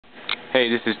Hey,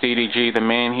 this is DDG the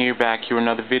man here, back here with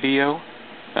another video.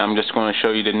 I'm just going to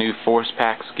show you the new Force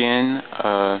Pack skin,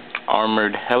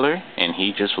 Armored Heller, and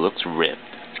he just looks ripped.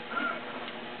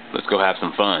 Let's go have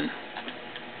some fun.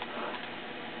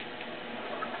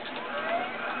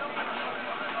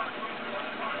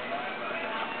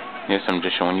 Yes, I'm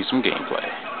just showing you some gameplay.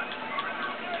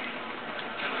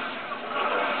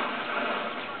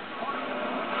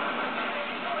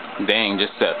 Dang,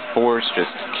 just that force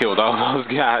just killed all those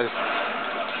guys.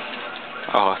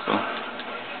 Awesome.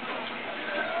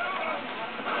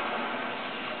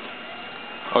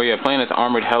 Oh yeah, playing as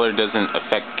Armored Heller doesn't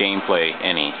affect gameplay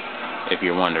any, if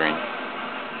you're wondering.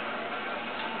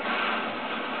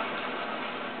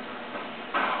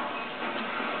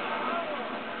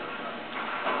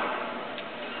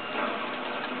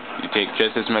 You take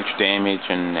just as much damage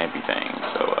and everything,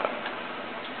 so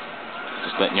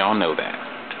just letting y'all know that.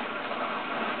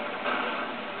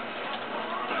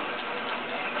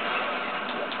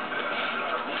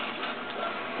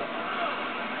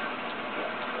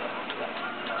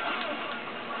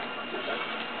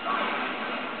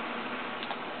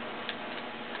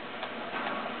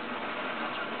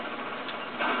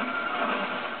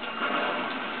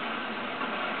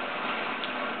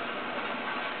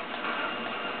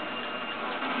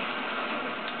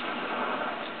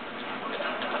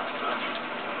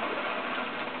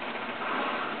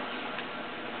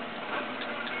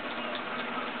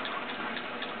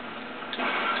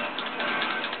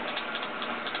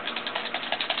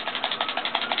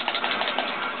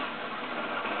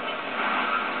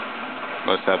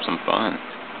 Let's have some fun.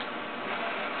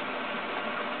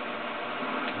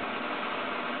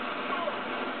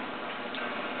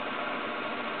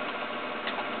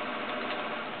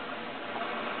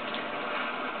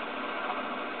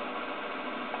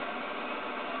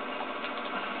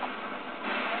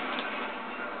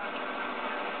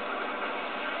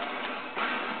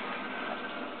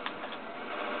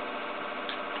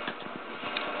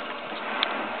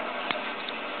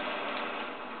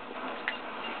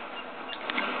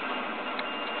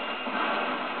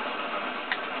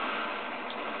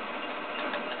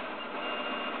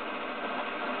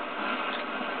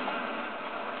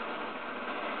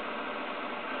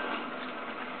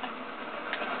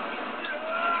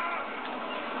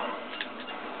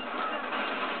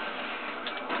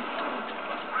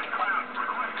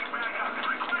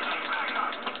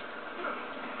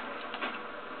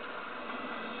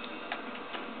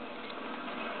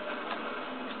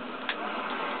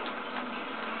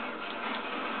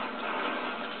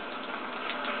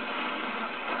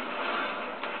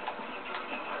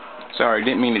 Sorry,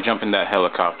 didn't mean to jump in that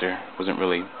helicopter. Wasn't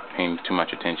really paying too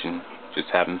much attention. Just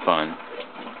having fun.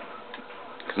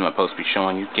 Because I'm supposed to be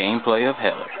showing you gameplay of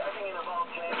Heller.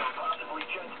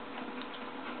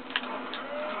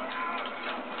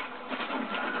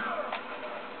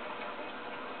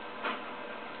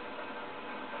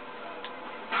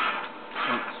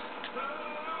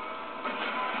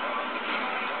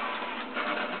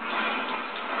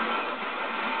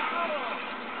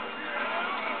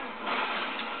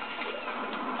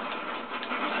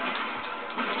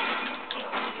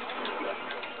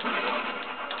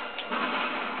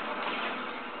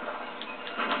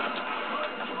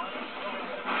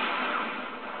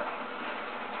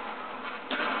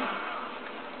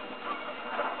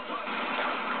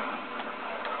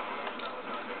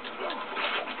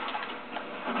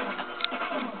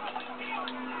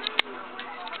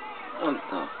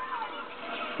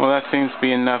 Well, that seems to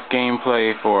be enough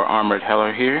gameplay for Armored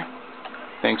Heller here.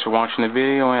 Thanks for watching the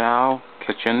video, and I'll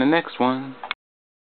catch you in the next one.